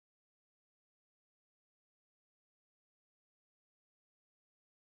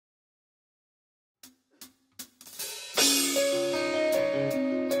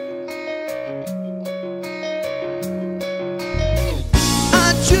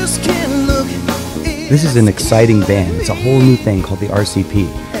This is an exciting band. It's a whole new thing called the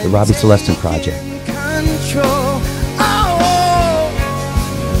RCP, the Robby Celestin Project.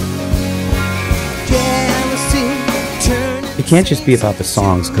 It can't just be about the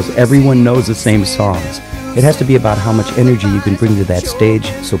songs, because everyone knows the same songs. It has to be about how much energy you can bring to that stage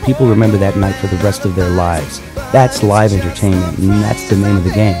so people remember that night for the rest of their lives. That's live entertainment, and that's the name of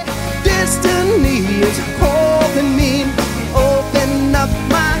the game.